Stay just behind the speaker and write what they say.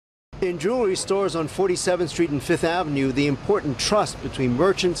In jewelry stores on 47th Street and 5th Avenue, the important trust between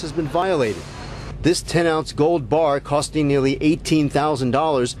merchants has been violated. This 10-ounce gold bar costing nearly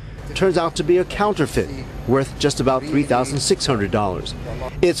 $18,000 turns out to be a counterfeit, worth just about $3,600.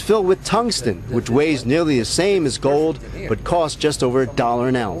 It's filled with tungsten, which weighs nearly the same as gold, but costs just over $1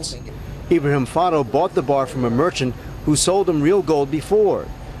 an ounce. Ibrahim Fado bought the bar from a merchant who sold him real gold before,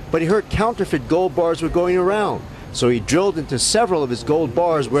 but he heard counterfeit gold bars were going around. So he drilled into several of his gold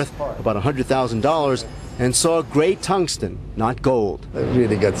bars worth about $100,000 and saw gray tungsten, not gold. I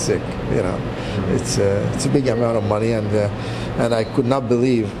really got sick, you know. It's a big amount of money, and I could not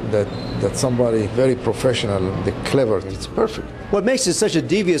believe that somebody very professional, clever, it's perfect. What makes it such a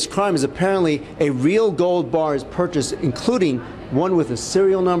devious crime is apparently a real gold bar is purchased, including one with a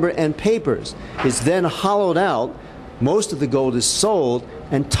serial number and papers. It's then hollowed out. Most of the gold is sold,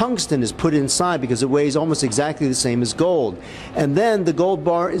 and tungsten is put inside because it weighs almost exactly the same as gold. And then the gold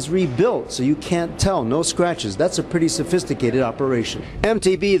bar is rebuilt, so you can't tell, no scratches. That's a pretty sophisticated operation.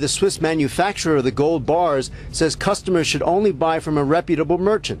 MTB, the Swiss manufacturer of the gold bars, says customers should only buy from a reputable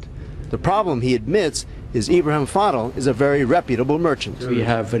merchant. The problem, he admits, is Ibrahim Fado is a very reputable merchant. We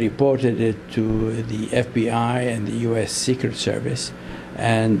have reported it to the FBI and the U.S. Secret Service,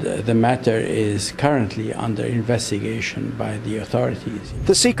 and the matter is currently under investigation by the authorities.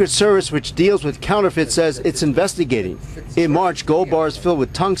 The Secret Service, which deals with counterfeits, says it's investigating. In March, gold bars filled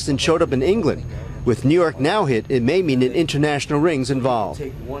with tungsten showed up in England. With New York now hit, it may mean an international ring's involved.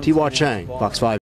 T.Y. Chang, Fox 5.